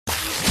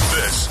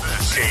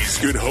This is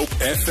Good Hope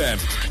FM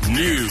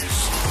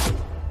News.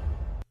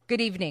 Good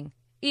evening.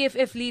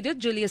 EFF leader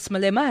Julius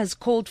Malema has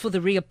called for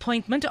the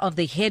reappointment of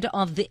the head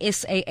of the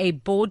SAA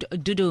board,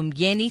 Dudu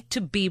Myeni,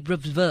 to be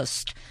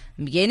reversed.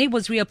 Myeni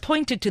was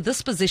reappointed to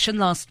this position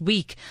last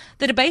week.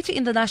 The debate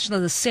in the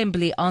National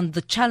Assembly on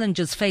the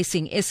challenges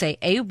facing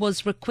SAA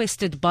was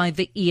requested by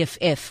the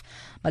EFF.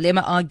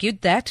 Malema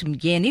argued that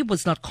Myeni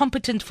was not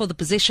competent for the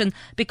position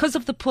because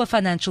of the poor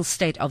financial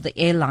state of the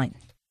airline.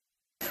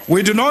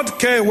 We do not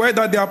care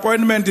whether the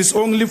appointment is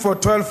only for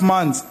 12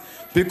 months,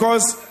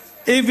 because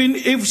even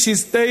if she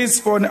stays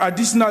for an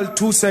additional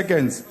 2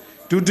 seconds,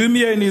 Dudu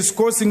Myeni is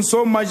causing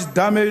so much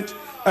damage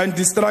and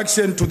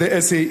destruction to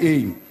the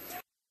SAA.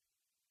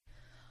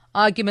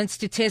 Arguments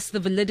to test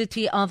the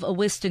validity of a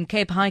Western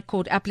Cape High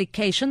Court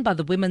application by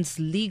the Women's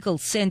Legal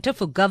Centre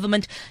for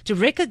Government to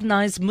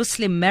recognise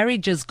Muslim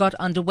marriages got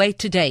underway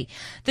today.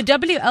 The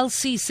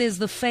WLC says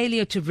the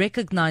failure to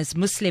recognise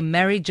Muslim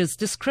marriages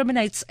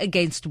discriminates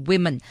against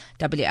women.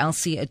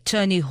 WLC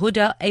attorney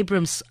Huda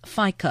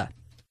Abrams-Fiker.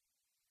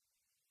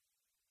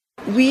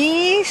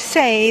 We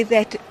say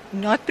that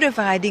not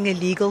providing a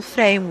legal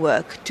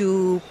framework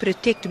to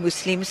protect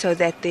Muslims so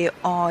that there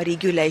are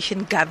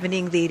regulation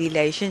governing their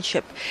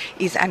relationship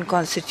is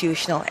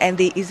unconstitutional, and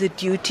there is a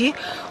duty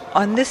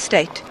on the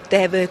state.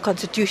 They have a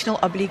constitutional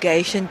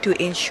obligation to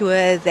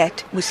ensure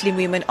that Muslim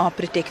women are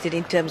protected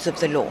in terms of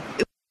the law.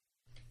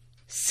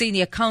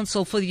 Senior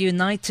counsel for the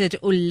United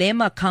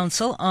Ulema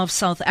Council of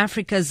South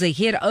Africa,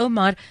 Zahir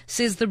Omar,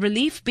 says the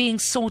relief being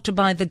sought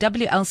by the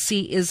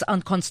WLC is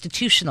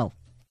unconstitutional.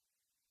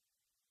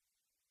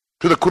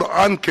 So the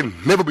Quran can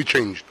never be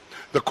changed.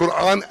 The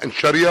Quran and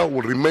Sharia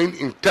will remain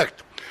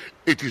intact.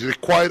 It is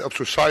required of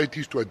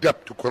societies to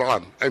adapt to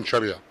Quran and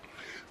Sharia.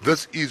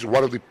 This is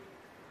one of the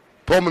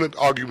prominent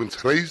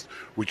arguments raised,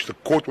 which the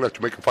court will have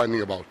to make a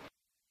finding about.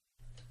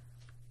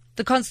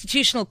 The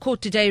Constitutional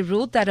Court today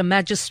ruled that a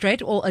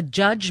magistrate or a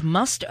judge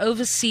must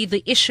oversee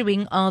the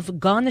issuing of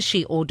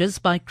garnishee orders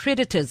by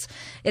creditors.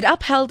 It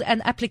upheld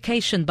an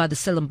application by the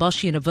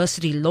Stellenbosch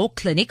University Law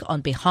Clinic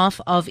on behalf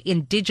of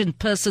indigent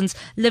persons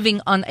living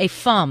on a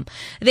farm.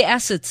 Their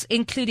assets,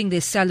 including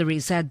their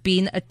salaries, had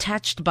been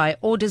attached by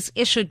orders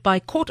issued by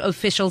court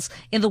officials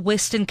in the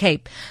Western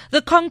Cape.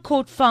 The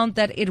Concourt found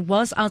that it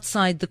was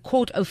outside the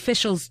court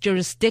officials'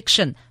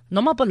 jurisdiction.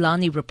 Noma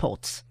Bolani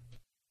reports.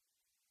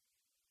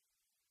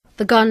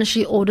 The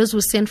garnishee orders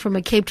were sent from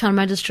a Cape Town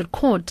magistrate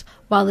court,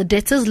 while the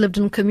debtors lived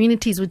in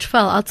communities which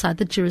fell outside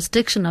the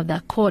jurisdiction of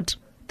that court.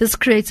 This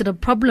created a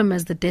problem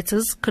as the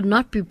debtors could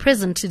not be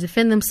present to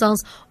defend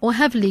themselves or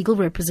have legal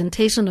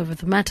representation over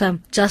the matter.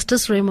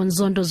 Justice Raymond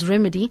Zondo's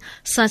remedy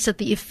cites that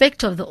the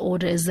effect of the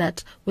order is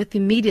that, with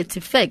immediate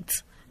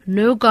effect,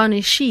 no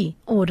garnishee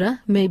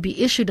order may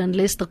be issued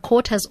unless the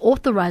court has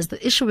authorized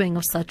the issuing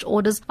of such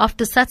orders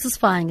after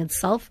satisfying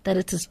itself that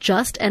it is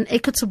just and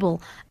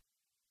equitable.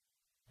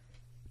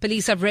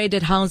 Police have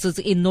raided houses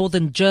in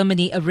northern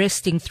Germany,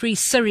 arresting 3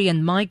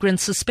 Syrian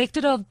migrants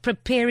suspected of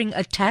preparing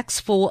attacks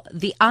for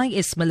the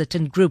IS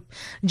militant group.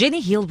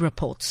 Jenny Hill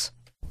reports.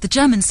 The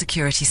German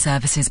security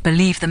services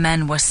believe the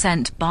men were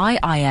sent by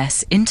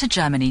IS into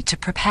Germany to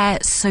prepare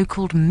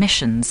so-called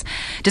missions.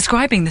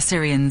 Describing the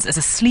Syrians as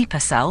a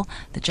sleeper cell,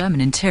 the German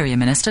Interior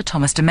Minister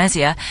Thomas de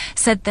Maizière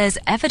said there's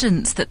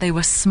evidence that they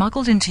were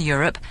smuggled into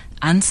Europe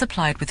and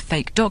supplied with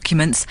fake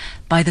documents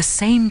by the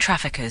same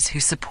traffickers who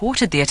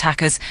supported the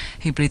attackers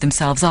who blew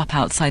themselves up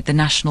outside the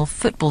National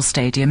Football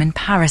Stadium in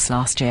Paris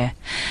last year.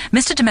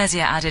 Mr de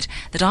Maizière added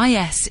that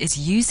IS is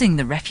using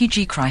the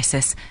refugee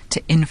crisis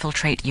to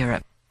infiltrate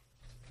Europe.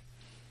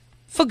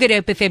 For Good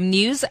Hope FM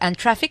News and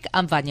Traffic,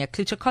 I'm Vanya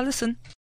Klucher-Collison.